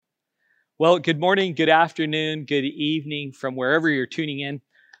Well, good morning, good afternoon, good evening from wherever you're tuning in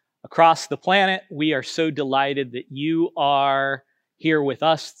across the planet. We are so delighted that you are here with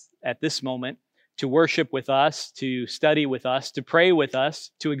us at this moment to worship with us, to study with us, to pray with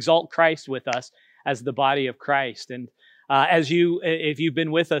us, to exalt Christ with us as the body of Christ. And if you've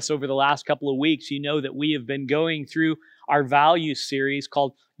been with us over the last couple of weeks, you know that we have been going through our values series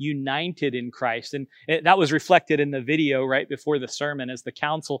called United in Christ. And that was reflected in the video right before the sermon as the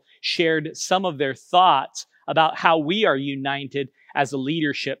council shared some of their thoughts about how we are united as a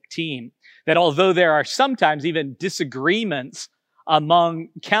leadership team. That although there are sometimes even disagreements among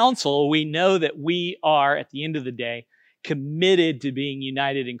council, we know that we are, at the end of the day, committed to being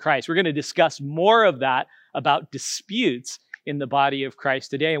united in Christ. We're going to discuss more of that about disputes in the body of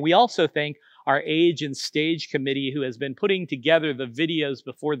Christ today. And we also thank our Age and Stage Committee, who has been putting together the videos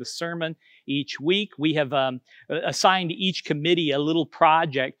before the sermon each week. We have assigned each committee a little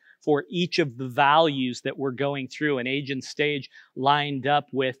project for each of the values that we're going through, and Age and Stage lined up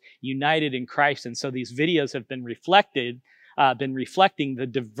with United in Christ. And so these videos have been reflecting the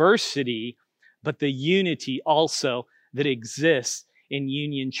diversity, but the unity also that exists in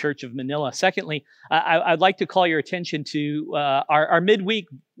Union Church of Manila. Secondly, I'd like to call your attention to our midweek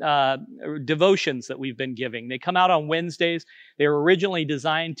devotions that we've been giving. They come out on Wednesdays. They were originally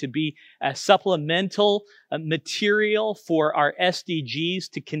designed to be a supplemental material for our SDGs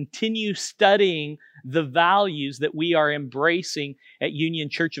to continue studying the values that we are embracing at Union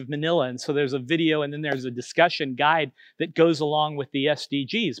Church of Manila. And so there's a video and then there's a discussion guide that goes along with the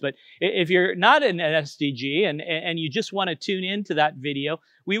SDGs. But if you're not an SDG and you just want to tune into that video,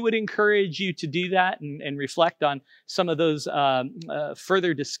 we would encourage you to do that and reflect on some of those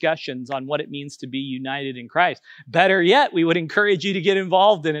further discussions on what it means to be united in Christ. Better yet, we would encourage you to get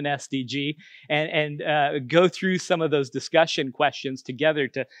involved in an SDG and go through some of those discussion questions together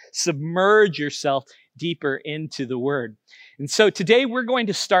to submerge yourself deeper into the Word. And so today we're going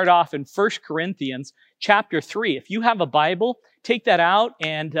to start off in 1 Corinthians chapter 3. If you have a Bible, take that out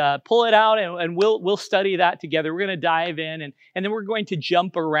and pull it out, and we'll study that together. We're going to dive in, and then we're going to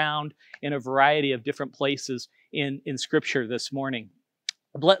jump around in a variety of different places in Scripture this morning.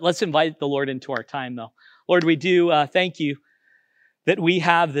 Let's invite the Lord into our time, though. Lord, we do thank you that we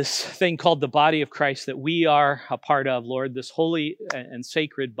have this thing called the body of Christ that we are a part of, Lord, this holy and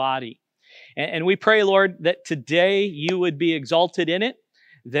sacred body. And we pray, Lord, that today you would be exalted in it,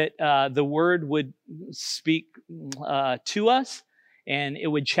 that the word would speak to us, and it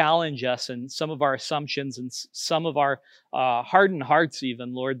would challenge us in some of our assumptions and some of our hardened hearts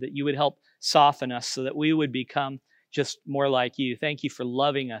even, Lord, that you would help soften us so that we would become just more like you. Thank you for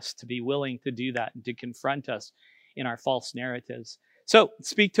loving us to be willing to do that and to confront us in our false narratives. So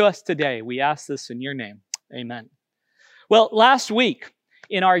speak to us today. We ask this in your name. Amen. Well, last week,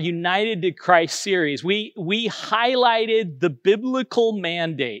 in our United to Christ series, we highlighted the biblical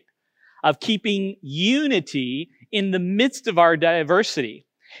mandate of keeping unity in the midst of our diversity.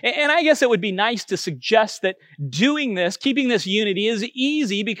 And I guess it would be nice to suggest that doing this, keeping this unity, is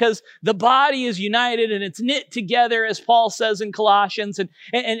easy because the body is united and it's knit together, as Paul says in Colossians, and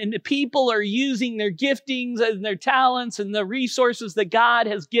the people are using their giftings and their talents and the resources that God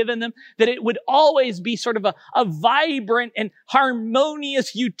has given them, that it would always be sort of a vibrant and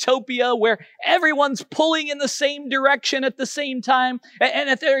harmonious utopia where everyone's pulling in the same direction at the same time, and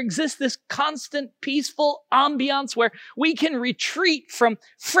that there exists this constant peaceful ambiance where we can retreat from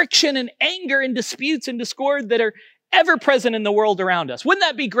friction and anger and disputes and discord that are ever present in the world around us. Wouldn't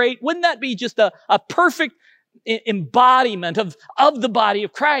that be great? Wouldn't that be just a perfect embodiment of the body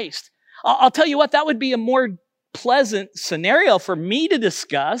of Christ? I'll tell you what, that would be a more pleasant scenario for me to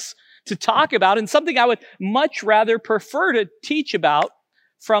discuss, to talk about, and something I would much rather prefer to teach about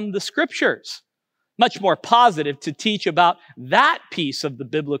from the Scriptures. Much more positive to teach about that piece of the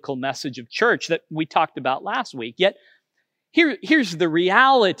biblical message of church that we talked about last week. Yet, here's the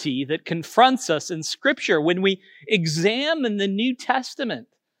reality that confronts us in Scripture. When we examine the New Testament,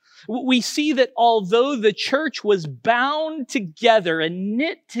 we see that although the church was bound together and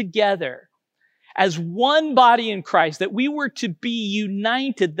knit together as one body in Christ, that we were to be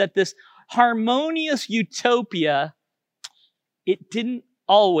united, that this harmonious utopia, it didn't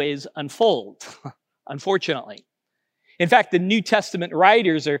always unfold, unfortunately. In fact, the New Testament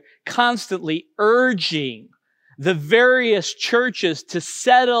writers are constantly urging the various churches to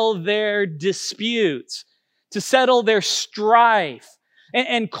settle their disputes, to settle their strife,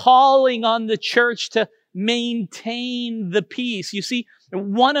 and calling on the church to maintain the peace. You see,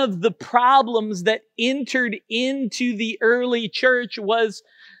 one of the problems that entered into the early church was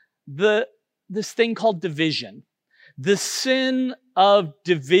this thing called division. The sin of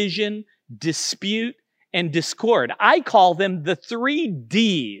division dispute, and discord. I call them the 3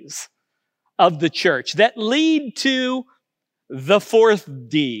 Ds of the church that lead to the 4th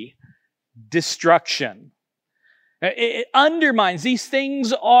D, destruction. It undermines. These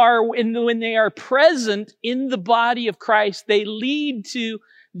things are, when they are present in the body of Christ, they lead to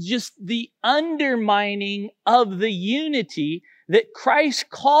just the undermining of the unity that Christ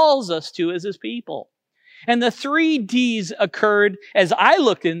calls us to as His people. And the 3 Ds occurred as I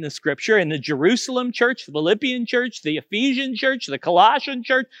looked in the scripture in the Jerusalem church, the Philippian church, the Ephesian church, the Colossian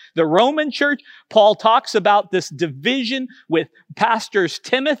church, the Roman church. Paul talks about this division with pastors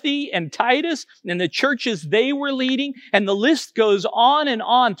Timothy and Titus and the churches they were leading. And the list goes on and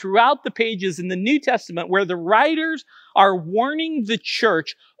on throughout the pages in the New Testament where the writers are warning the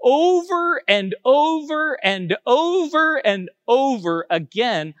church over and over and over and over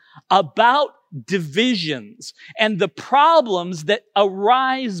again about divisions and the problems that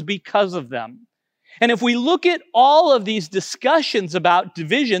arise because of them. And if we look at all of these discussions about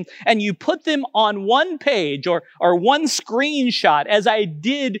division and you put them on one page or one screenshot, as I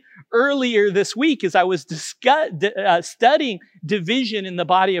did earlier this week as I was studying division in the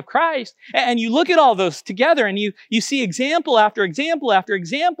body of Christ, and you look at all those together and you see example after example after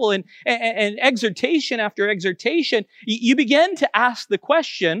example and exhortation after exhortation, you begin to ask the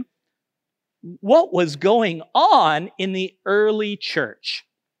question, what was going on in the early church?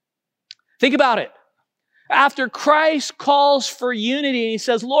 Think about it. After Christ calls for unity and He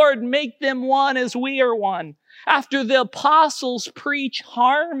says, Lord, make them one as we are one. After the apostles preach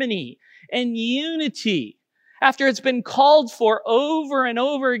harmony and unity, after it's been called for over and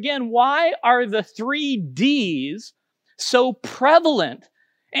over again, why are the 3 Ds so prevalent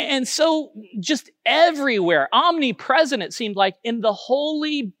and so just everywhere, omnipresent, it seemed like, in the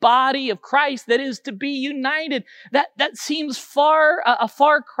holy body of Christ that is to be united? That seems a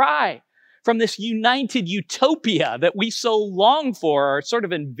far cry from this united utopia that we so long for or sort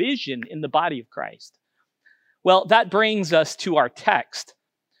of envision in the body of Christ. Well, that brings us to our text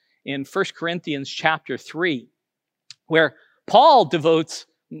in 1 Corinthians chapter 3, where Paul devotes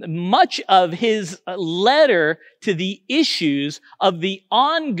much of his letter to the issues of the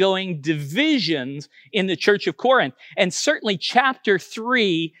ongoing divisions in the church of Corinth. And certainly chapter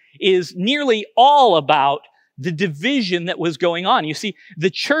 3 is nearly all about the division that was going on. You see, the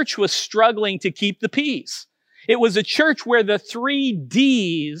church was struggling to keep the peace. It was a church where the 3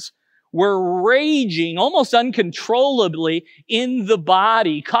 Ds were raging almost uncontrollably in the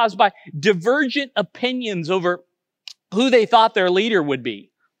body, caused by divergent opinions over who they thought their leader would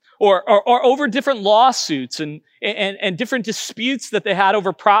be, or over different lawsuits and different disputes that they had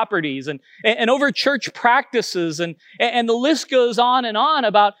over properties and over church practices. And the list goes on and on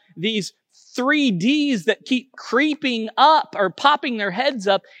about these 3 Ds that keep creeping up or popping their heads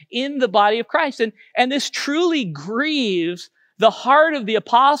up in the body of Christ. And this truly grieves the heart of the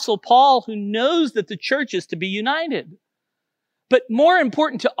Apostle Paul, who knows that the church is to be united. But more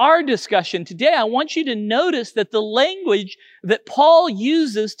important to our discussion today, I want you to notice that the language that Paul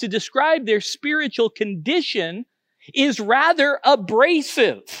uses to describe their spiritual condition is rather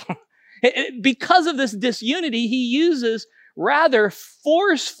abrasive. Because of this disunity, he uses rather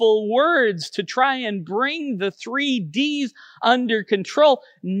forceful words to try and bring the 3 Ds under control,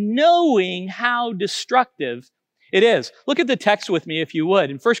 knowing how destructive it is. Look at the text with me, if you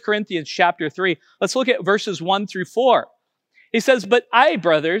would. In 1 Corinthians chapter 3, let's look at verses 1 through 4. He says, "But I,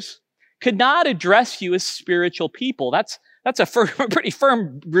 brothers, could not address you as spiritual people." That's a pretty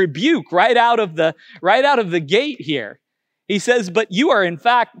firm rebuke right out of the gate here. He says, "But you are in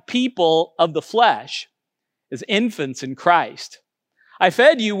fact people of the flesh, as infants in Christ. I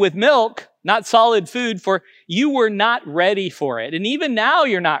fed you with milk, not solid food, for you were not ready for it. And even now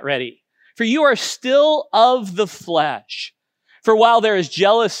you're not ready, for you are still of the flesh. For while there is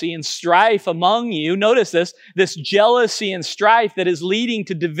jealousy and strife among you," notice this jealousy and strife that is leading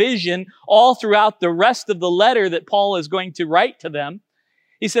to division all throughout the rest of the letter that Paul is going to write to them.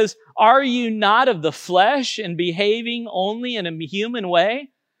 He says, "Are you not of the flesh and behaving only in a human way?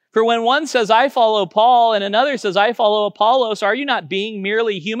 For when one says, I follow Paul, and another says, I follow Apollos, are you not being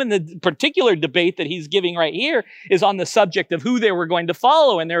merely human?" The particular debate that he's giving right here is on the subject of who they were going to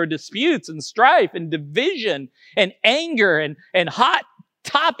follow, and there were disputes and strife and division and anger and hot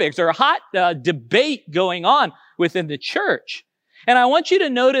topics or hot debate going on within the church. And I want you to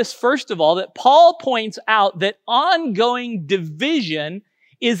notice, first of all, that Paul points out that ongoing division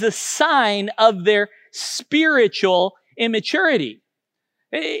is a sign of their spiritual immaturity.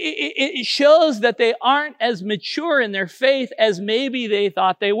 It shows that they aren't as mature in their faith as maybe they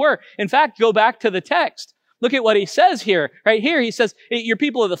thought they were. In fact, go back to the text. Look at what he says here. Right here, he says, you're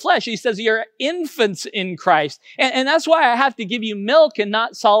people of the flesh. He says, you're infants in Christ. And that's why I have to give you milk and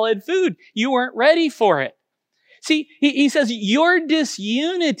not solid food. You weren't ready for it. See, he says, your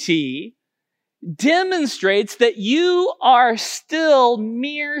disunity demonstrates that you are still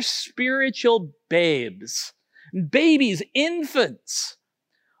mere spiritual babes, infants.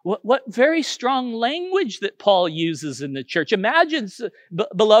 What very strong language that Paul uses in the church. Imagine,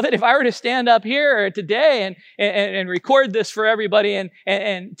 beloved, if I were to stand up here today and record this for everybody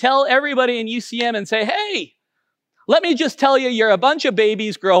and tell everybody in UCM and say, hey, let me just tell you, you're a bunch of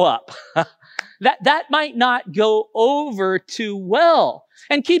babies, grow up. That might not go over too well.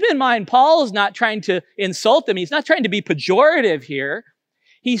 And keep in mind, Paul is not trying to insult them. He's not trying to be pejorative here.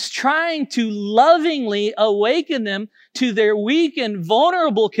 He's trying to lovingly awaken them to their weak and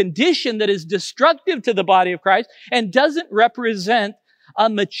vulnerable condition that is destructive to the body of Christ and doesn't represent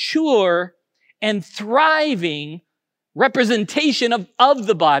a mature and thriving representation of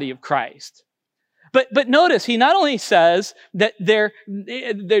the body of Christ. But notice, he not only says that their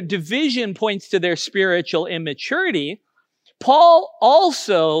division points to their spiritual immaturity, Paul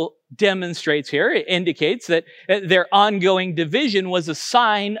also demonstrates here, it indicates that their ongoing division was a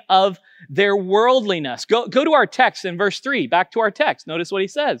sign of their worldliness. Go to our text in verse 3, back to our text. Notice what he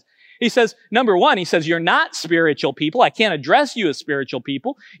says. He says, number one, he says, you're not spiritual people. I can't address you as spiritual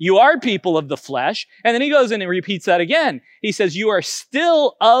people. You are people of the flesh. And then he goes in and repeats that again. He says, you are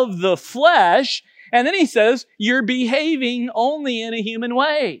still of the flesh. And then he says, you're behaving only in a human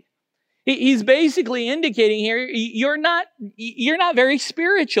way. He's basically indicating here, you're not very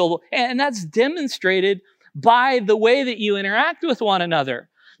spiritual. And that's demonstrated by the way that you interact with one another.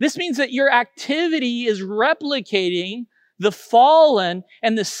 This means that your activity is replicating the fallen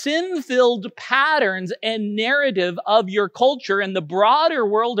and the sin-filled patterns and narrative of your culture and the broader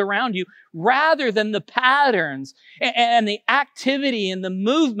world around you, rather than the patterns and the activity and the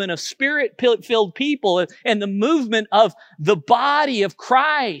movement of spirit-filled people and the movement of the body of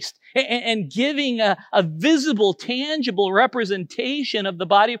Christ, and giving a visible, tangible representation of the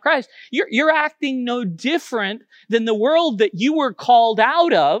body of Christ. You're acting no different than the world that you were called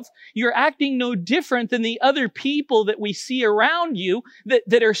out of. You're acting no different than the other people that we see around you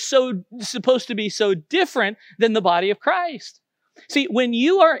that are so supposed to be so different than the body of Christ. See, when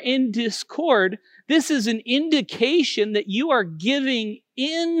you are in discord, this is an indication that you are giving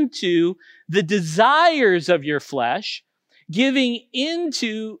into the desires of your flesh, giving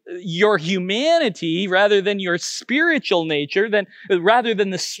into your humanity rather than your spiritual nature, rather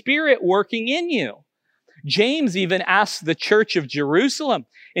than the Spirit working in you. James even asks the church of Jerusalem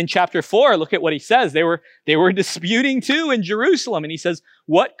in chapter 4, look at what he says. They were disputing too in Jerusalem. And he says,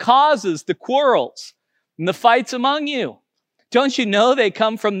 what causes the quarrels and the fights among you? Don't you know they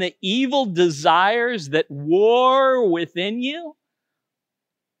come from the evil desires that war within you?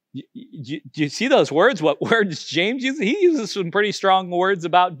 Do you see those words? What words James uses? He uses some pretty strong words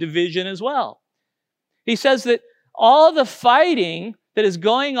about division as well. He says that all the fighting that is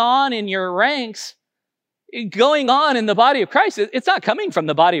going on in your ranks, going on in the body of Christ, it's not coming from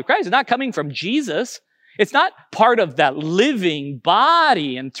the body of Christ. It's not coming from Jesus. It's not part of that living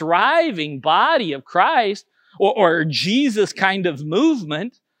body and thriving body of Christ or Jesus kind of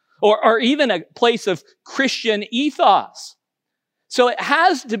movement or even a place of Christian ethos. So it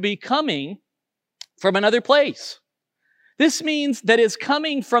has to be coming from another place. This means that it's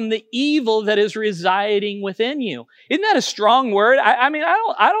coming from the evil that is residing within you. Isn't that a strong word? I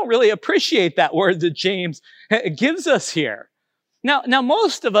don't really appreciate that word that James gives us here. Now,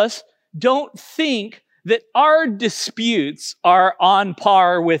 most of us don't think that our disputes are on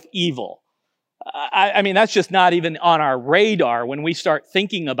par with evil. That's just not even on our radar when we start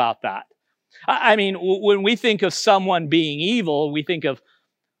thinking about that. When we think of someone being evil, we think of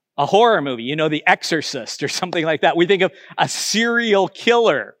a horror movie, The Exorcist or something like that. We think of a serial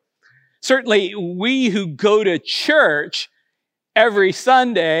killer. Certainly, we who go to church every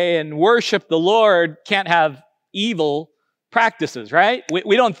Sunday and worship the Lord can't have evil practices, right?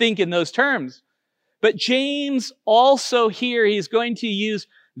 We don't think in those terms. But James also here, he's going to use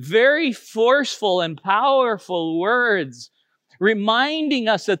very forceful and powerful words, reminding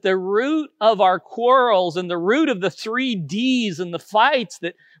us that the root of our quarrels and the root of the 3 Ds and the fights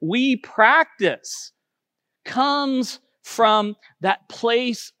that we practice comes from that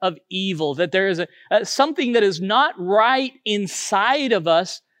place of evil, that there is something that is not right inside of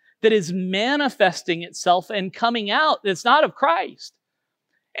us that is manifesting itself and coming out that's not of Christ.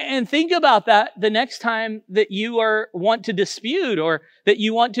 And think about that the next time that you want to dispute or that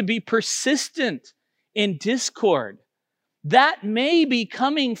you want to be persistent in discord. That may be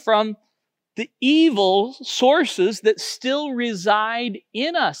coming from the evil sources that still reside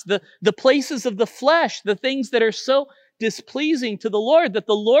in us, the places of the flesh, the things that are so displeasing to the Lord, that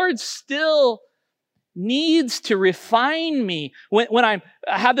the Lord still needs to refine me. When I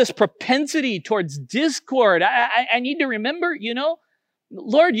have this propensity towards discord, I need to remember,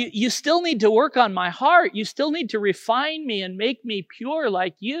 Lord, you still need to work on my heart. You still need to refine me and make me pure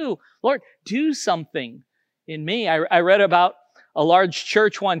like you. Lord, do something in me. I read about a large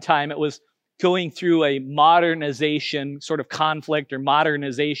church one time. It was going through a modernization sort of conflict or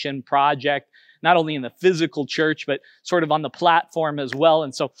modernization project, not only in the physical church, but sort of on the platform as well.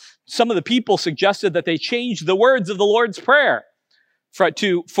 And so some of the people suggested that they change the words of the Lord's Prayer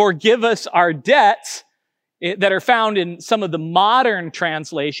to forgive us our debts that are found in some of the modern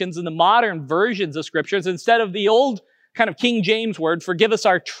translations and the modern versions of scriptures, instead of the old kind of King James word, forgive us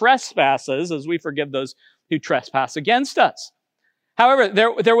our trespasses as we forgive those who trespass against us. However,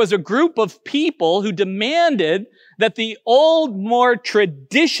 there was a group of people who demanded that the old, more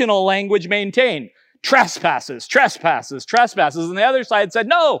traditional language maintain. Trespasses, trespasses, trespasses. And the other side said,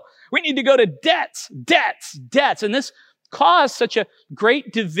 no, we need to go to debts, debts, debts. And this caused such a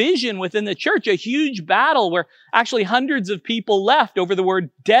great division within the church, a huge battle where actually hundreds of people left over the word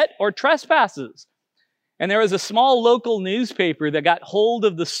debt or trespasses. And there was a small local newspaper that got hold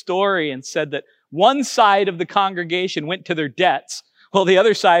of the story and said that one side of the congregation went to their debts, while the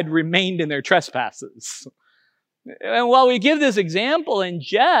other side remained in their trespasses. And while we give this example in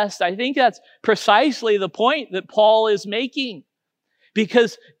jest, I think that's precisely the point that Paul is making.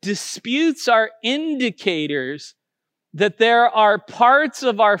 Because disputes are indicators that there are parts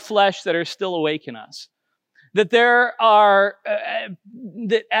of our flesh that are still awake in us. That there are,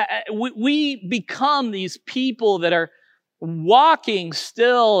 we become these people that are walking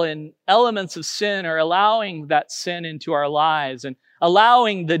still in elements of sin, or allowing that sin into our lives and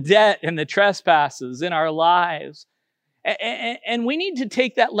allowing the debt and the trespasses in our lives. And we need to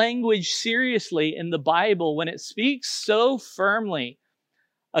take that language seriously in the Bible when it speaks so firmly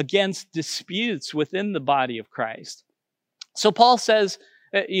against disputes within the body of Christ. So Paul says,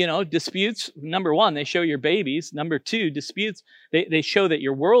 disputes, number one, they show you're babies. Number two, disputes, they show that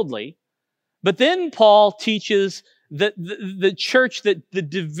you're worldly. But then Paul teaches that the church, that the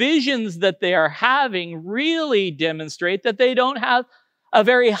divisions that they are having really demonstrate that they don't have a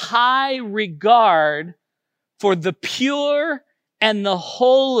very high regard for the pure and the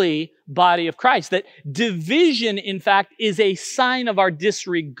holy body of Christ. That division, in fact, is a sign of our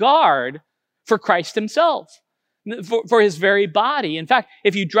disregard for Christ himself, for his very body. In fact,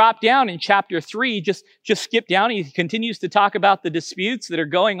 if you drop down in chapter 3, just skip down, he continues to talk about the disputes that are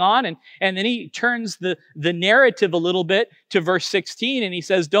going on, and then he turns the narrative a little bit to verse 16, and he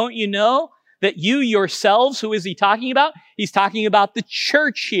says, don't you know that you yourselves, who is he talking about? He's talking about the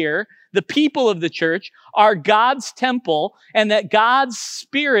church here, the people of the church, are God's temple, and that God's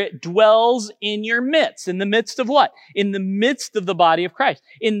Spirit dwells in your midst. In the midst of what? In the midst of the body of Christ,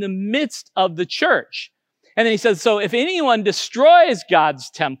 in the midst of the church. And then he says, so if anyone destroys God's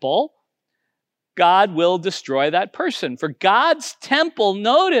temple, God will destroy that person. For God's temple,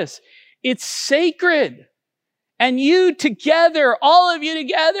 notice, it's sacred. And you together, all of you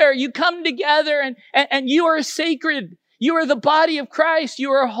together, you come together and you are sacred. You are the body of Christ.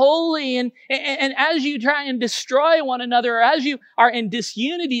 You are holy. And as you try and destroy one another, or as you are in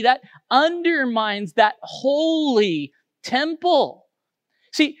disunity, that undermines that holy temple.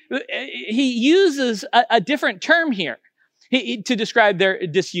 See, he uses a different term here to describe their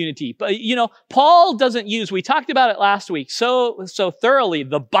disunity. But, Paul doesn't use, we talked about it last week so thoroughly,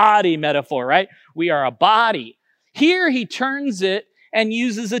 the body metaphor, right? We are a body. Here he turns it and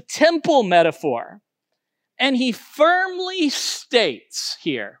uses a temple metaphor. And he firmly states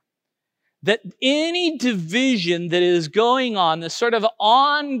here that any division that is going on, this sort of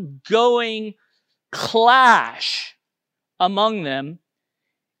ongoing clash among them,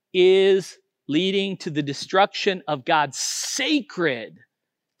 is leading to the destruction of God's sacred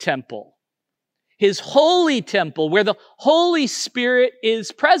temple. His holy temple, where the Holy Spirit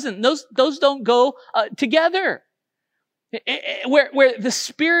is present. Those don't go together. Where the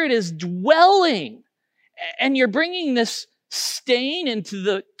Spirit is dwelling. And you're bringing this stain into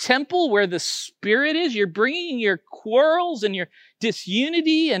the temple where the Spirit is. You're bringing your quarrels and your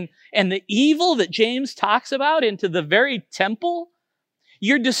disunity and the evil that James talks about into the very temple.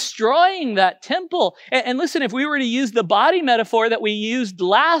 You're destroying that temple. And listen, if we were to use the body metaphor that we used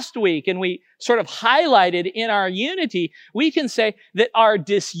last week and we sort of highlighted in our unity, we can say that our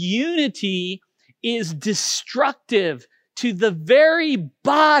disunity is destructive to the very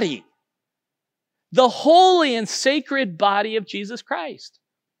body, the holy and sacred body of Jesus Christ.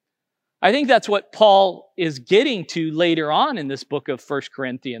 I think that's what Paul is getting to later on in this book of 1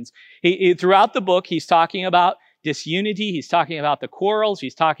 Corinthians. Throughout the book, he's talking about disunity. He's talking about the quarrels.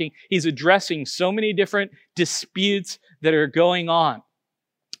 He's addressing so many different disputes that are going on.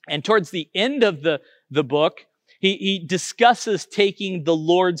 And towards the end of the book, he discusses taking the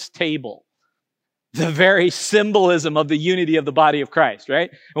Lord's table, the very symbolism of the unity of the body of Christ, right?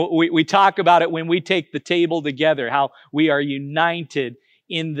 We talk about it when we take the table together, how we are united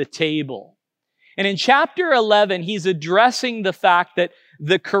in the table. And in chapter 11, he's addressing the fact that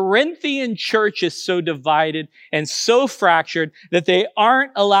the Corinthian church is so divided and so fractured that they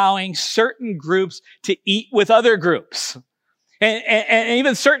aren't allowing certain groups to eat with other groups. And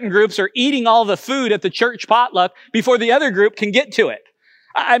even certain groups are eating all the food at the church potluck before the other group can get to it.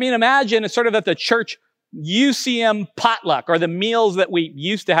 I mean, imagine it's sort of at the church UCM potluck, or the meals that we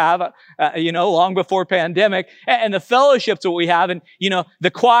used to have, long before pandemic, and the fellowships that we have. And,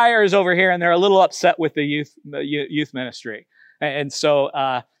 the choir is over here and they're a little upset with the youth ministry. And so,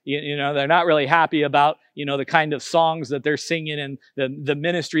 they're not really happy about, the kind of songs that they're singing and the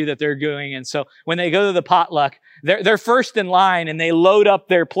ministry that they're doing. And so when they go to the potluck, they're first in line and they load up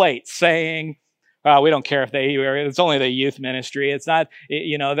their plates saying, we don't care if it's only the youth ministry. It's not,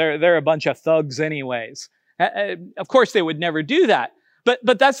 they're a bunch of thugs anyways. Of course they would never do that.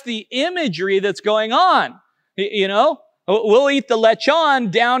 But that's the imagery that's going on. We'll eat the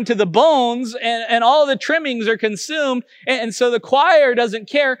lechon down to the bones and all the trimmings are consumed. And so the choir doesn't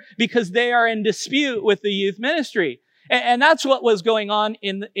care because they are in dispute with the youth ministry. And that's what was going on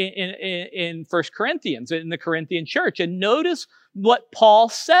in 1 Corinthians, in the Corinthian church. And notice what Paul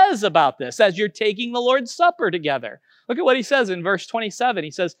says about this as you're taking the Lord's Supper together. Look at what he says in verse 27.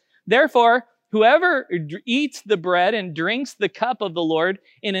 He says, "Therefore, whoever eats the bread and drinks the cup of the Lord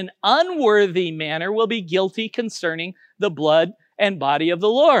in an unworthy manner will be guilty concerning the blood and body of the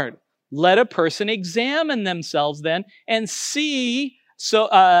Lord. Let a person examine themselves then and see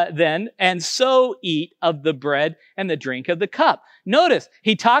so eat of the bread and the drink of the cup." Notice,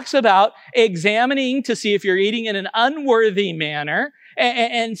 he talks about examining to see if you're eating in an unworthy manner,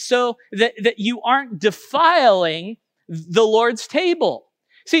 and so that you aren't defiling the Lord's table.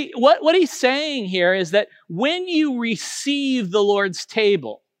 See, what he's saying here is that when you receive the Lord's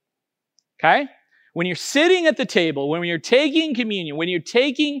table, okay? When you're sitting at the table, when you're taking communion, when you're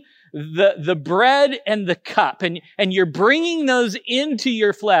taking the bread and the cup, and you're bringing those into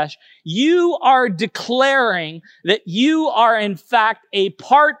your flesh, you are declaring that you are in fact a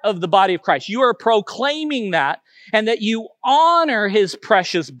part of the body of Christ. You are proclaiming that, and that you honor his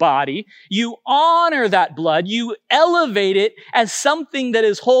precious body. You honor that blood. You elevate it as something that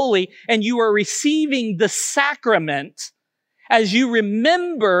is holy, and you are receiving the sacrament as you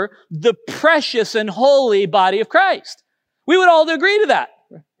remember the precious and holy body of Christ. We would all agree to that.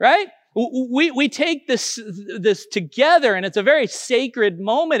 Right? We take this together, and it's a very sacred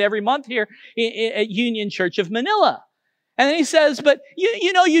moment every month here at Union Church of Manila. And then he says, but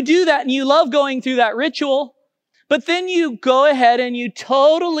you do that and you love going through that ritual, but then you go ahead and you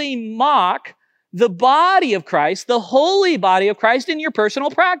totally mock the body of Christ, the holy body of Christ, in your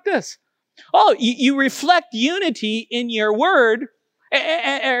personal practice. Oh, you reflect unity in your word,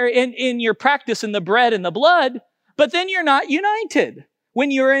 or in your practice in the bread and the blood, but then you're not united. When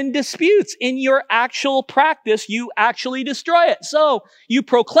you're in disputes, in your actual practice, you actually destroy it. So you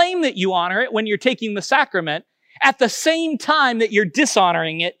proclaim that you honor it when you're taking the sacrament at the same time that you're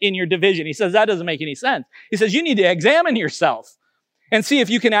dishonoring it in your division. He says that doesn't make any sense. He says you need to examine yourself and see if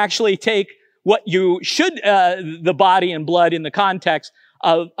you can actually take what you should, the body and blood in the context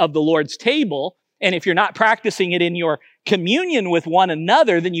of the Lord's table. And if you're not practicing it in your communion with one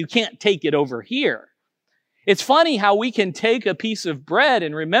another, then you can't take it over here. It's funny how we can take a piece of bread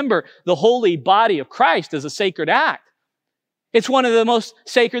and remember the holy body of Christ as a sacred act. It's one of the most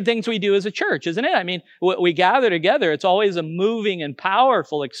sacred things we do as a church, isn't it? I mean, we gather together. It's always a moving and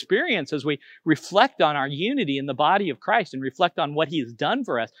powerful experience as we reflect on our unity in the body of Christ and reflect on what he has done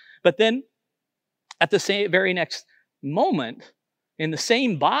for us. But then at the very next moment, in the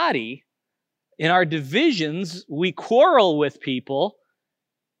same body, in our divisions, we quarrel with people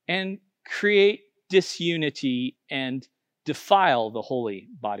and create disunity and defile the holy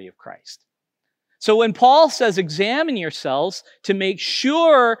body of Christ. So when Paul says, examine yourselves to make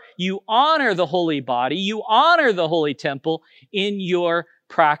sure you honor the holy body, you honor the holy temple in your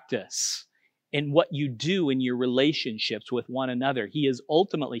practice, in what you do in your relationships with one another. He is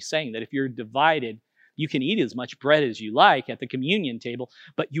ultimately saying that if you're divided, you can eat as much bread as you like at the communion table,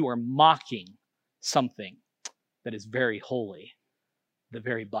 but you are mocking something that is very holy, the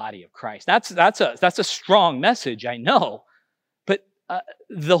very body of Christ. That's a strong message, I know. But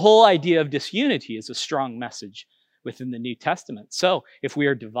the whole idea of disunity is a strong message within the New Testament. So if we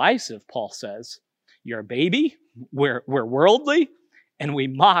are divisive, Paul says, you're a baby, we're worldly, and we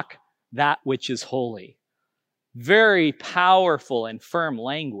mock that which is holy. Very powerful and firm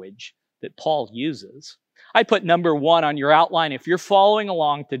language that Paul uses. I put number 1 on your outline. If you're following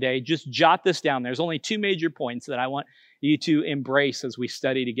along today, just jot this down. There's only 2 major points that I want you to embrace as we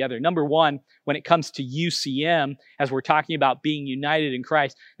study together. Number 1, when it comes to UCM, as we're talking about being united in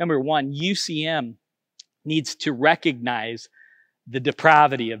Christ, number 1, UCM needs to recognize the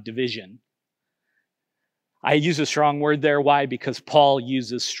depravity of division. I use a strong word there. Why? Because Paul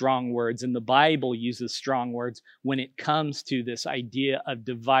uses strong words, and the Bible uses strong words when it comes to this idea of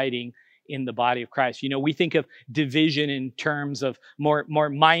dividing in the body of Christ. You know, we think of division in terms of more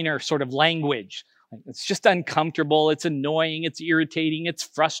minor sort of language. It's just uncomfortable, it's annoying, it's irritating, it's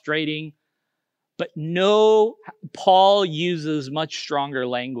frustrating. But no, Paul uses much stronger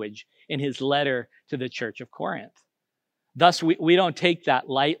language in his letter to the church of Corinth. Thus, we don't take that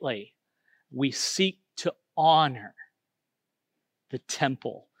lightly. We seek to honor the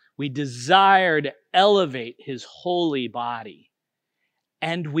temple. We desire to elevate his holy body.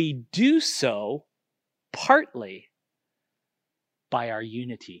 And we do so partly by our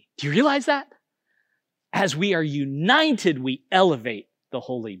unity. Do you realize that? As we are united, we elevate the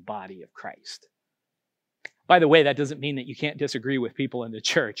holy body of Christ. By the way, that doesn't mean that you can't disagree with people in the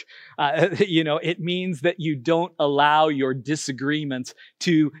church. It means that you don't allow your disagreements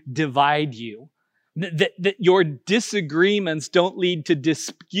to divide you. That your disagreements don't lead to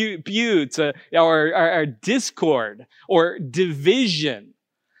disputes or discord or division.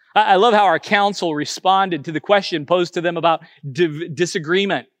 I love how our council responded to the question posed to them about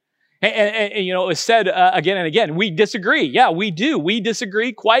disagreement. And it was said again and again, we disagree. Yeah, we do. We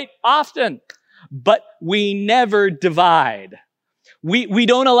disagree quite often, but we never divide. We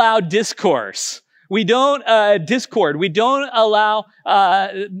don't allow discourse. We don't discord. We don't allow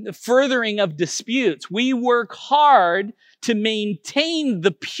furthering of disputes. We work hard to maintain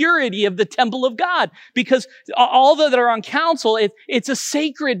the purity of the temple of God, because all that are on council, it's a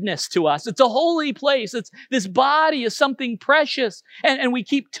sacredness to us. It's a holy place. This body is something precious. And we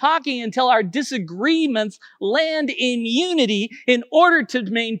keep talking until our disagreements land in unity in order to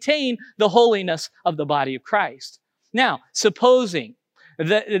maintain the holiness of the body of Christ. Now, supposing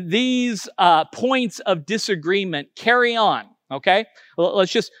that these points of disagreement carry on, okay?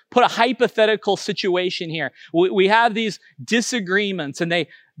 Let's just put a hypothetical situation here. We have these disagreements and they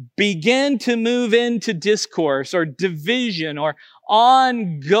begin to move into discourse or division or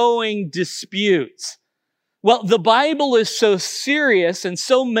ongoing disputes. Well, the Bible is so serious and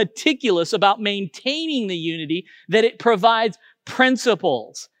so meticulous about maintaining the unity that it provides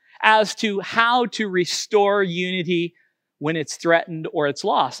principles as to how to restore unity when it's threatened or it's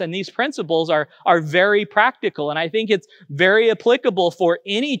lost. And these principles are very practical. And I think it's very applicable for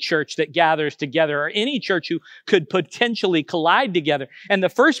any church that gathers together or any church who could potentially collide together. And the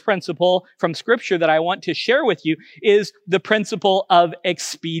first principle from Scripture that I want to share with you is the principle of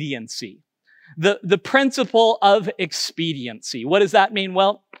expediency. The principle of expediency. What does that mean?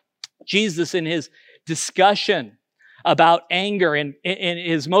 Well, Jesus in his discussion about anger in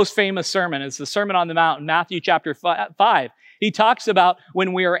his most famous sermon. It's the Sermon on the Mount in Matthew chapter 5. He talks about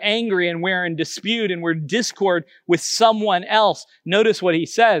when we are angry and we're in dispute and we're in discord with someone else. Notice what he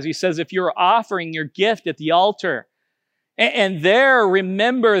says. He says, if you're offering your gift at the altar and there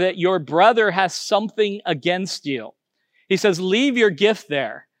remember that your brother has something against you. He says, leave your gift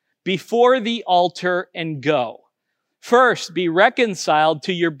there before the altar and go. First, be reconciled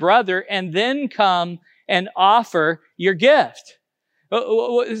to your brother and then come and offer your gift.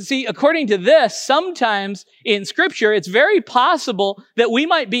 See, according to this, sometimes in Scripture, it's very possible that we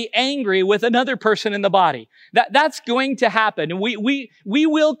might be angry with another person in the body. That's going to happen. And we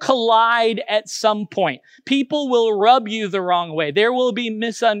will collide at some point. People will rub you the wrong way. There will be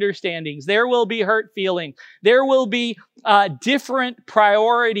misunderstandings. There will be hurt feelings. There will be different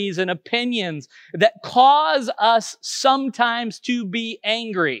priorities and opinions that cause us sometimes to be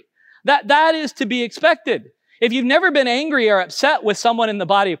angry. That is to be expected. If you've never been angry or upset with someone in the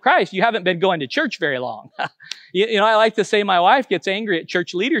body of Christ, you haven't been going to church very long. I like to say my wife gets angry at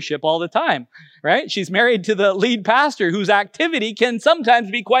church leadership all the time, right? She's married to the lead pastor whose activity can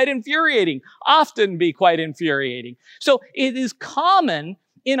sometimes be quite infuriating, often be quite infuriating. So it is common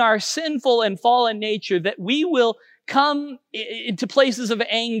in our sinful and fallen nature that we will come into places of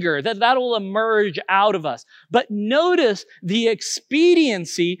anger, that will emerge out of us. But notice the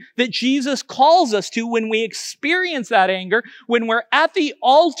expediency that Jesus calls us to when we experience that anger, when we're at the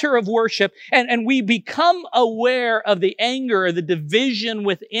altar of worship and we become aware of the anger or the division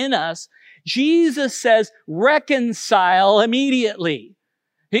within us. Jesus says, reconcile immediately.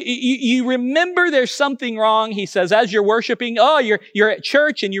 You remember there's something wrong. He says, as you're worshiping, you're at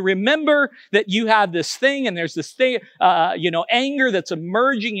church and you remember that you have this thing and there's this thing, anger that's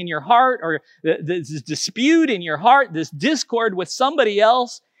emerging in your heart, or this dispute in your heart, this discord with somebody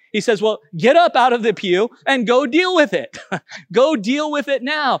else. He says, well, get up out of the pew and go deal with it. Go deal with it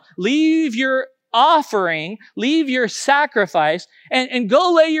now. Leave your offering, leave your sacrifice, and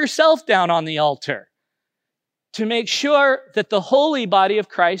go lay yourself down on the altar to make sure that the holy body of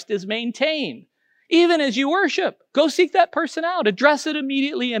Christ is maintained. Even as you worship, go seek that person out, address it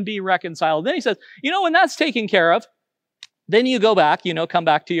immediately, and be reconciled. Then he says, when that's taken care of, then you go back, come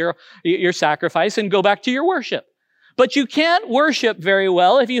back to your sacrifice and go back to your worship. But you can't worship very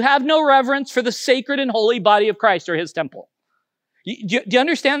well if you have no reverence for the sacred and holy body of Christ or his temple. Do you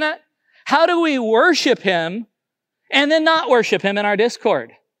understand that? How do we worship him and then not worship him in our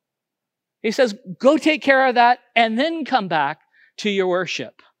discord? He says, go take care of that and then come back to your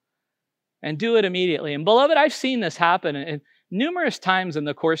worship and do it immediately. And beloved, I've seen this happen numerous times in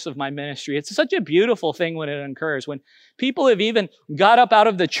the course of my ministry. It's such a beautiful thing when it occurs, when people have even got up out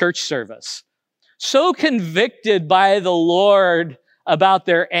of the church service, so convicted by the Lord about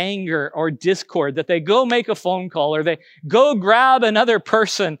their anger or discord that they go make a phone call or they go grab another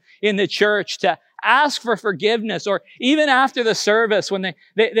person in the church to ask for forgiveness, or even after the service when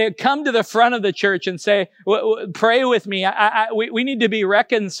they come to the front of the church and say, pray with me, we need to be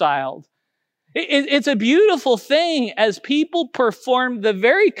reconciled. It's a beautiful thing as people perform the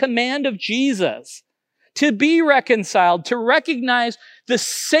very command of Jesus to be reconciled, to recognize the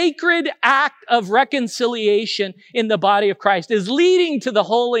sacred act of reconciliation in the body of Christ is leading to the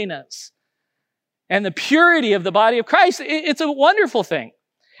holiness and the purity of the body of Christ. It's a wonderful thing.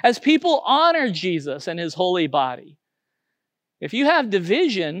 As people honor Jesus and his holy body, if you have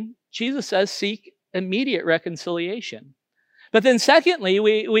division, Jesus says, seek immediate reconciliation. But then secondly,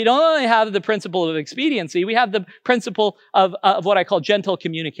 we don't only have the principle of expediency, we have the principle of what I call gentle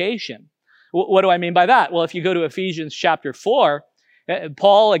communication. What do I mean by that? Well, if you go to Ephesians chapter 4,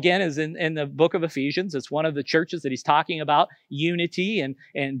 Paul, again, is in the book of Ephesians. It's one of the churches that he's talking about unity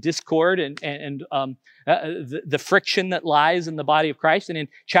and discord and the friction that lies in the body of Christ. And in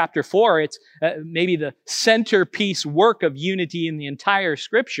chapter 4, it's maybe the centerpiece work of unity in the entire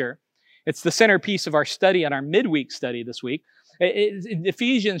Scripture. It's the centerpiece of our study and our midweek study this week. In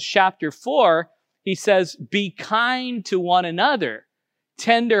Ephesians chapter 4, he says, be kind to one another,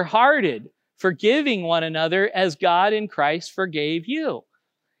 tender-hearted, forgiving one another as God in Christ forgave you.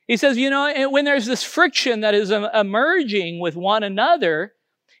 He says, when there's this friction that is emerging with one another,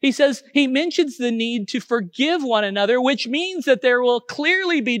 he says, he mentions the need to forgive one another, which means that there will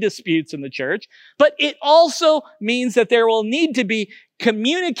clearly be disputes in the church, but it also means that there will need to be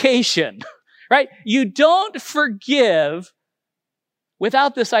communication, right? You don't forgive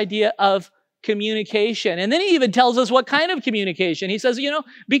without this idea of communication. And then he even tells us what kind of communication. He says,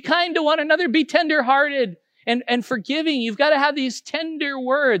 be kind to one another, be tender-hearted and forgiving. You've got to have these tender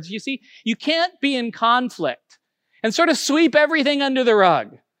words. You see, you can't be in conflict and sort of sweep everything under the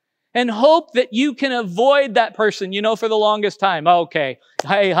rug and hope that you can avoid that person, for the longest time. Okay,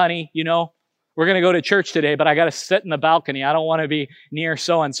 hey, honey, we're going to go to church today, but I got to sit in the balcony. I don't want to be near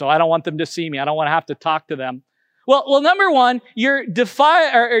so-and-so. I don't want them to see me. I don't want to have to talk to them. Well, number one, you're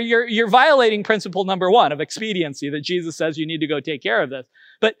violating principle number one of expediency, that Jesus says you need to go take care of this.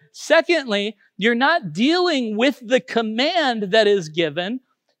 But secondly, you're not dealing with the command that is given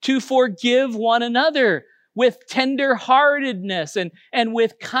to forgive one another with tender-heartedness and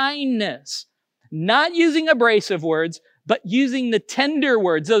with kindness. Not using abrasive words, but using the tender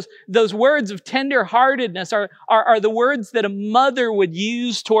words. Those words of tender-heartedness are the words that a mother would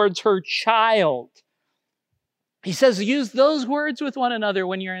use towards her child. He says, use those words with one another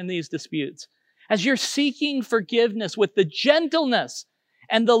when you're in these disputes. As you're seeking forgiveness with the gentleness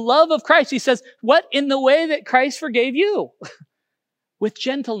and the love of Christ. He says, what? In the way that Christ forgave you. With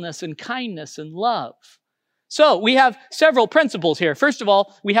gentleness and kindness and love. So we have several principles here. First of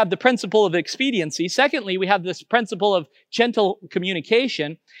all, we have the principle of expediency. Secondly, we have this principle of gentle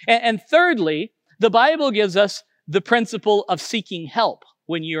communication. And thirdly, the Bible gives us the principle of seeking help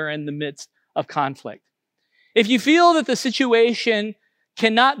when you're in the midst of conflict. If you feel that the situation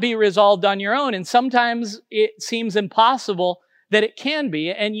cannot be resolved on your own, and sometimes it seems impossible, that it can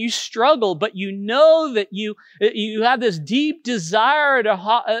be, and you struggle, but you know that you have this deep desire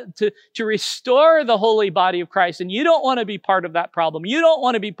to restore the holy body of Christ, and you don't want to be part of that problem. You don't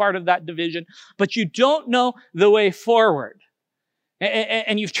want to be part of that division, but you don't know the way forward.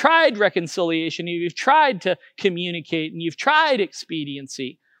 And you've tried reconciliation, you've tried to communicate, and you've tried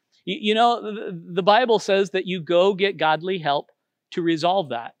expediency. You know, the Bible says that you go get godly help to resolve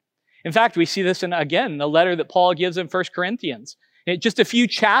that. In fact, we see this in, again, the letter that Paul gives in 1 Corinthians. Just a few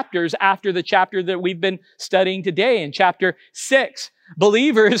chapters after the chapter that we've been studying today, in chapter 6.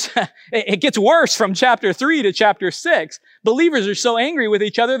 Believers, it gets worse from chapter 3 to chapter 6. Believers are so angry with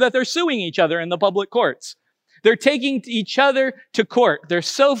each other that they're suing each other in the public courts. They're taking each other to court. They're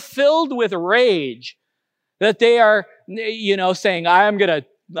so filled with rage that they are, saying, I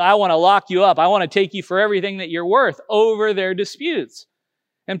want to lock you up. I want to take you for everything that you're worth over their disputes.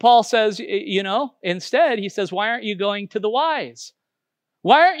 And Paul says, instead, he says, why aren't you going to the wise?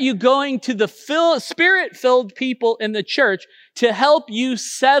 Why aren't you going to the Spirit-filled people in the church to help you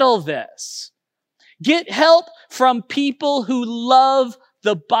settle this? Get help from people who love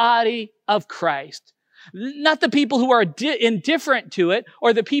the body of Christ. Not the people who are indifferent to it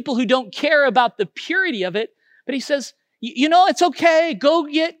or the people who don't care about the purity of it. But he says, it's okay. Go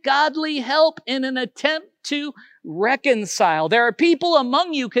get godly help in an attempt to reconcile. There are people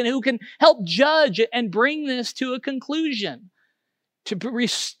among you who can help judge and bring this to a conclusion, to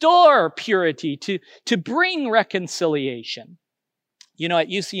restore purity, to bring reconciliation. At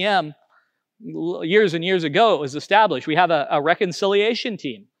UCM, years and years ago, it was established. We have a reconciliation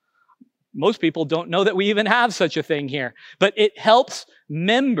team. Most people don't know that we even have such a thing here, but it helps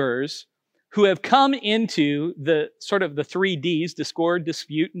members who have come into the sort of the 3 Ds, discord,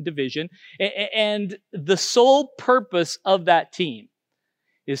 dispute, and division. And the sole purpose of that team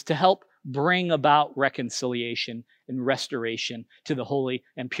is to help bring about reconciliation and restoration to the holy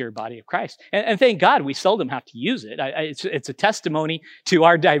and pure body of Christ. And thank God we seldom have to use it. It's a testimony to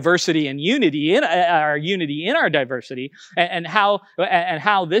our diversity and unity in our diversity, and how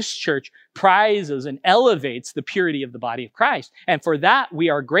this church prizes and elevates the purity of the body of Christ. And for that, we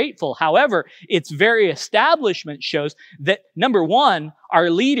are grateful. However, its very establishment shows that, number one, our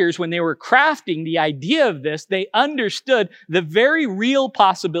leaders, when they were crafting the idea of this, they understood the very real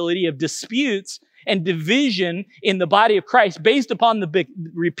possibility of disputes and division in the body of Christ based upon the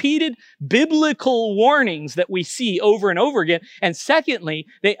repeated biblical warnings that we see over and over again. And secondly,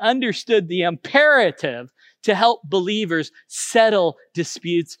 they understood the imperative to help believers settle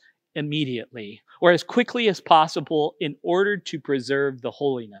disputes immediately or as quickly as possible in order to preserve the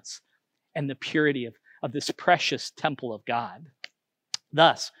holiness and the purity of this precious temple of God.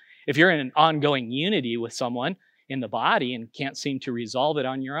 Thus, if you're in an ongoing unity with someone in the body and can't seem to resolve it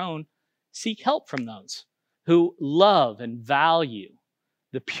on your own, seek help from those who love and value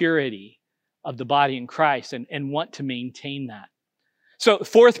the purity of the body in Christ and want to maintain that. So,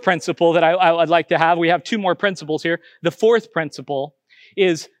 fourth principle that I'd like to have, we have 2 more principles here. The fourth principle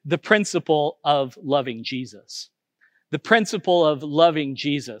is the principle of loving Jesus. The principle of loving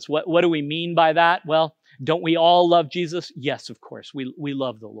Jesus. What do we mean by that? Well, don't we all love Jesus? Yes, of course. We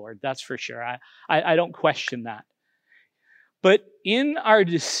love the Lord. That's for sure. I don't question that. But in our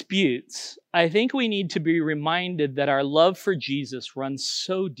disputes, I think we need to be reminded that our love for Jesus runs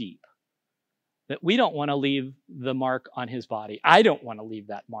so deep that we don't want to leave the mark on his body. I don't want to leave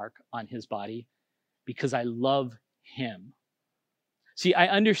that mark on his body because I love him. See, I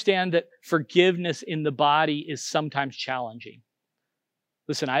understand that forgiveness in the body is sometimes challenging.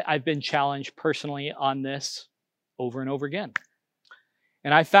 Listen, I've been challenged personally on this over and over again.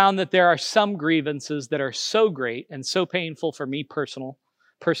 And I found that there are some grievances that are so great and so painful for me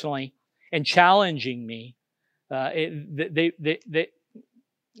personally, and challenging me, I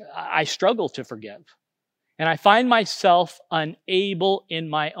struggle to forgive. And I find myself unable in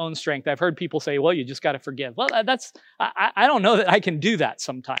my own strength. I've heard people say, well, you just got to forgive. Well, I don't know that I can do that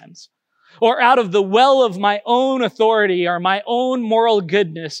sometimes. Or out of the well of my own authority or my own moral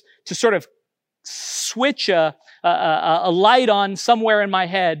goodness to sort of switch a light on somewhere in my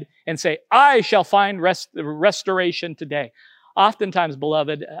head and say, I shall find restoration today. Oftentimes,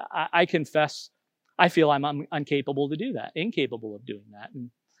 beloved, I confess, I feel I'm incapable of doing that.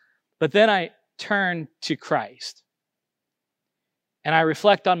 But then I turn to Christ and I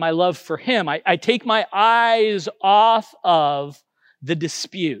reflect on my love for him. I take my eyes off of the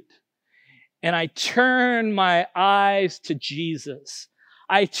dispute and I turn my eyes to Jesus.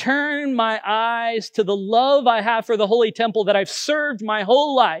 I turn my eyes to the love I have for the holy temple that I've served my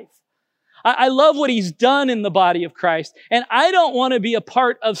whole life. I love what he's done in the body of Christ, and I don't want to be a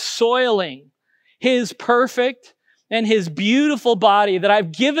part of soiling his perfect and his beautiful body that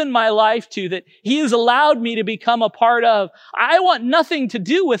I've given my life to, that he has allowed me to become a part of. I want nothing to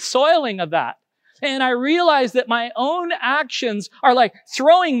do with soiling of that. And I realize that my own actions are like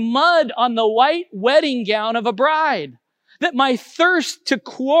throwing mud on the white wedding gown of a bride. That my thirst to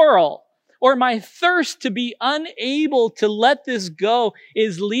quarrel or my thirst to be unable to let this go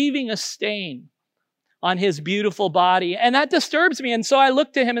is leaving a stain on his beautiful body. And that disturbs me. And so I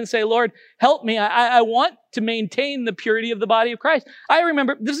look to him and say, Lord, help me. I want to maintain the purity of the body of Christ. I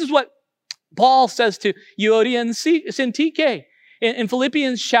remember, this is what Paul says to Euodia and Syntyche in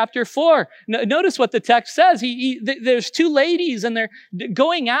Philippians chapter 4. Notice what the text says. There's two ladies and they're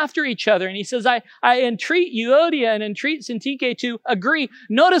going after each other. And he says, I entreat Euodia and entreat Syntyche to agree.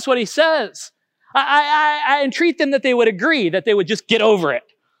 Notice what he says. I entreat them that they would agree, that they would just get over it.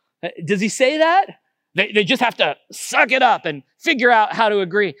 Does he say that? They just have to suck it up and figure out how to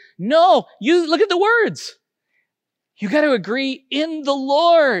agree. No, you look at the words. You got to agree in the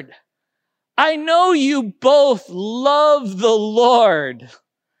Lord. I know you both love the Lord.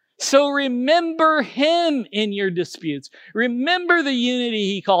 So remember him in your disputes. Remember the unity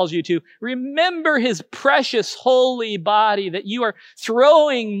he calls you to. Remember his precious holy body that you are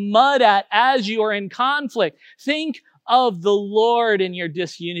throwing mud at as you are in conflict. Think of the Lord in your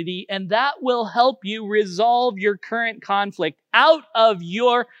disunity, and that will help you resolve your current conflict out of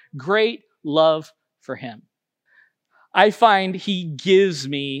your great love for him. I find he gives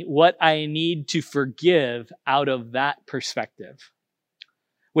me what I need to forgive out of that perspective.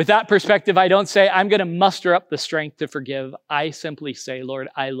 With that perspective, I don't say, I'm going to muster up the strength to forgive. I simply say, Lord,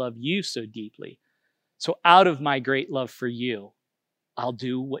 I love you so deeply. So out of my great love for you, I'll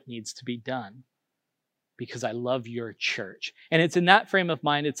do what needs to be done because I love your church. And it's in that frame of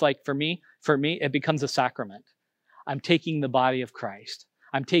mind, it's like for me, it becomes a sacrament. I'm taking the body of Christ.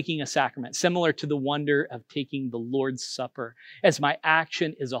 I'm taking a sacrament, similar to the wonder of taking the Lord's Supper, as my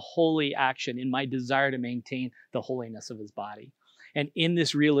action is a holy action in my desire to maintain the holiness of his body. And in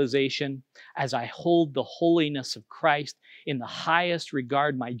this realization, as I hold the holiness of Christ in the highest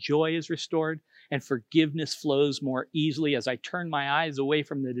regard, my joy is restored and forgiveness flows more easily as I turn my eyes away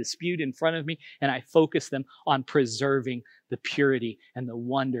from the dispute in front of me and I focus them on preserving the purity and the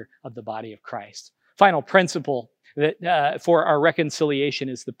wonder of the body of Christ. Final principle that for our reconciliation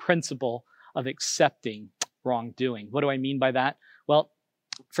is the principle of accepting wrongdoing. What do I mean by that? Well,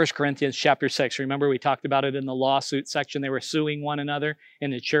 1 Corinthians chapter 6. Remember, we talked about it in the lawsuit section. They were suing one another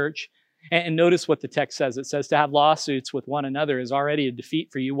in the church. And notice what the text says. It says to have lawsuits with one another is already a defeat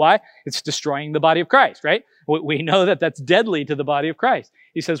for you. Why? It's destroying the body of Christ, right? We know that that's deadly to the body of Christ.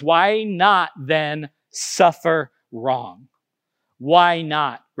 He says, why not then suffer wrong? Why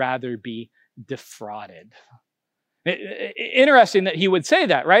not rather be defrauded? Interesting that he would say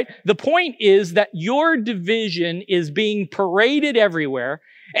that, right? The point is that your division is being paraded everywhere.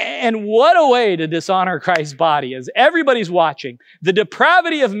 And what a way to dishonor Christ's body as everybody's watching. The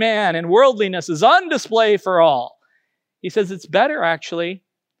depravity of man and worldliness is on display for all. He says it's better actually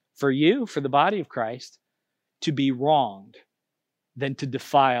for you, for the body of Christ, to be wronged than to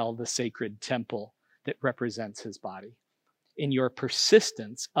defile the sacred temple that represents his body in your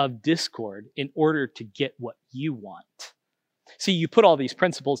persistence of discord in order to get what you want. See, you put all these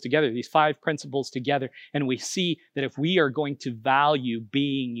principles together, these 5 principles together, and we see that if we are going to value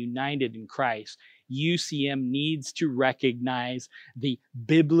being united in Christ, UCM needs to recognize the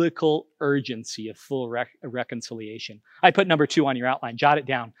biblical urgency of full reconciliation. I put number 2 on your outline. Jot it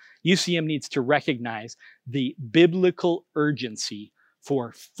down. UCM needs to recognize the biblical urgency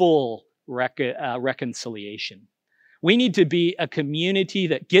for full reconciliation. We need to be a community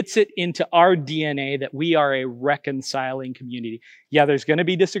that gets it into our DNA that we are a reconciling community. Yeah, there's going to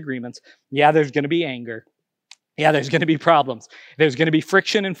be disagreements. Yeah, there's going to be anger. Yeah, there's going to be problems. There's going to be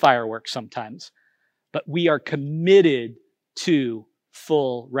friction and fireworks sometimes. But we are committed to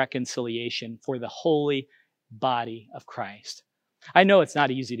full reconciliation for the holy body of Christ. I know it's not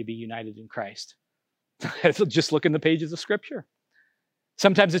easy to be united in Christ. Just look in the pages of Scripture.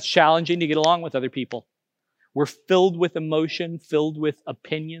 Sometimes it's challenging to get along with other people. We're filled with emotion, filled with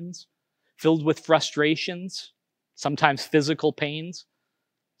opinions, filled with frustrations, sometimes physical pains,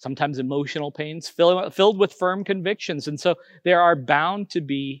 sometimes emotional pains, filled with firm convictions. And so there are bound to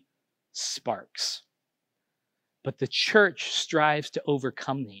be sparks. But the church strives to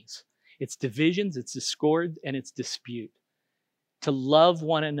overcome these. Its divisions, its discord, and its dispute. To love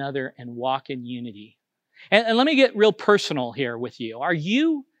one another and walk in unity. And let me get real personal here with you. Are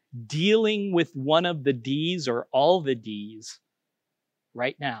you dealing with one of the D's or all the D's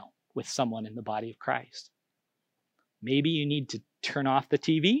right now with someone in the body of Christ? Maybe you need to turn off the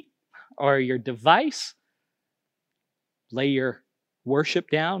TV or your device lay your worship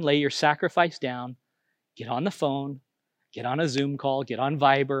down, lay your sacrifice down, get on the phone, get on a Zoom call, get on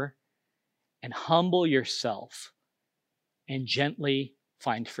Viber, and humble yourself and gently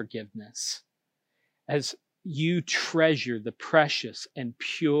find forgiveness as you treasure the precious and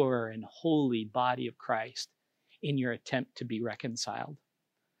pure and holy body of Christ in your attempt to be reconciled.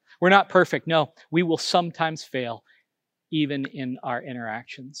 We're not perfect. No, we will sometimes fail, even in our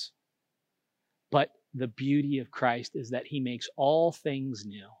interactions. But the beauty of Christ is that he makes all things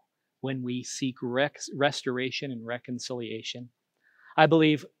new when we seek restoration and reconciliation. I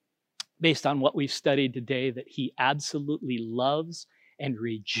believe, based on what we've studied today, that he absolutely loves and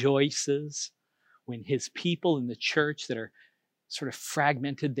rejoices when his people in the church that are sort of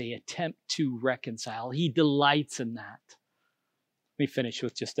fragmented, they attempt to reconcile. He delights in that. Let me finish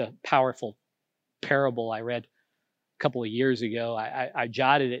with just a powerful parable I read a couple of years ago. I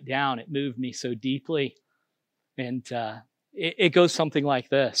jotted it down. It moved me so deeply. And it goes something like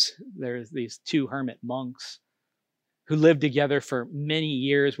this. There's these two hermit monks who lived together for many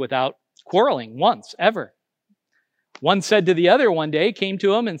years without quarreling once, ever. One said to the other one day, came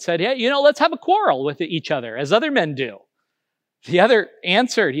to him and said, hey, let's have a quarrel with each other, as other men do. The other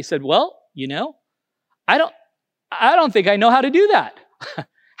answered, he said, well, I don't think I know how to do that.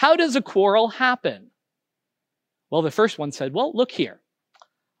 How does a quarrel happen? Well, the first one said, well, look here.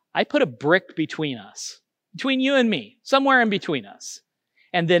 I put a brick between us, between you and me, somewhere in between us.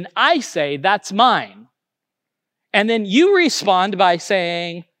 And then I say, that's mine. And then you respond by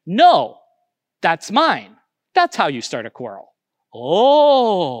saying, no, that's mine. That's how you start a quarrel.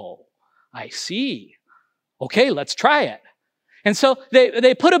 Oh, I see. Okay, let's try it. And so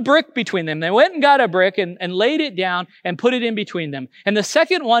they put a brick between them. They went and got a brick and laid it down and put it in between them. And the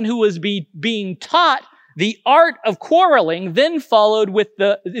second one, who was being taught the art of quarreling, then followed with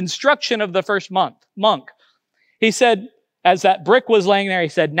the instruction of the first monk. He said, as that brick was laying there, he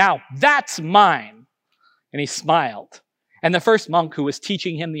said, now that's mine. And he smiled. And the first monk, who was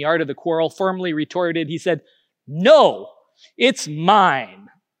teaching him the art of the quarrel, firmly retorted, he said, no, it's mine.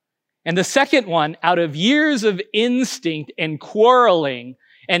 And the second one, out of years of instinct and quarreling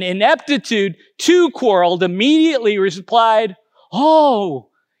and ineptitude to quarrel, immediately replied, oh,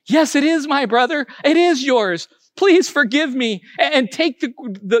 yes, it is my brother. It is yours. Please forgive me and take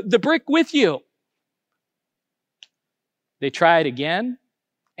the brick with you. They tried again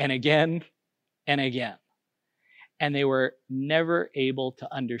and again and again. And they were never able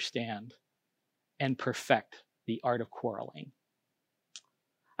to understand and perfect the art of quarreling.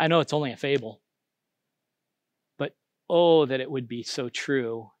 I know it's only a fable, but oh, that it would be so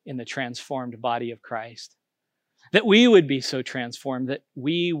true in the transformed body of Christ. That we would be so transformed, that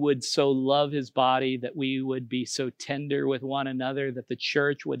we would so love his body, that we would be so tender with one another, that the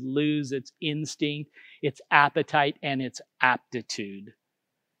church would lose its instinct, its appetite, and its aptitude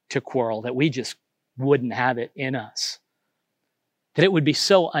to quarrel, that we just wouldn't have it in us. That it would be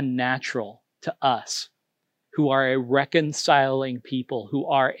so unnatural to us, who are a reconciling people, who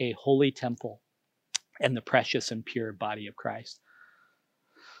are a holy temple and the precious and pure body of Christ.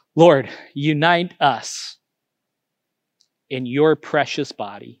 Lord, unite us in your precious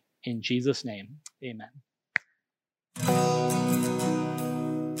body. In Jesus' name, amen.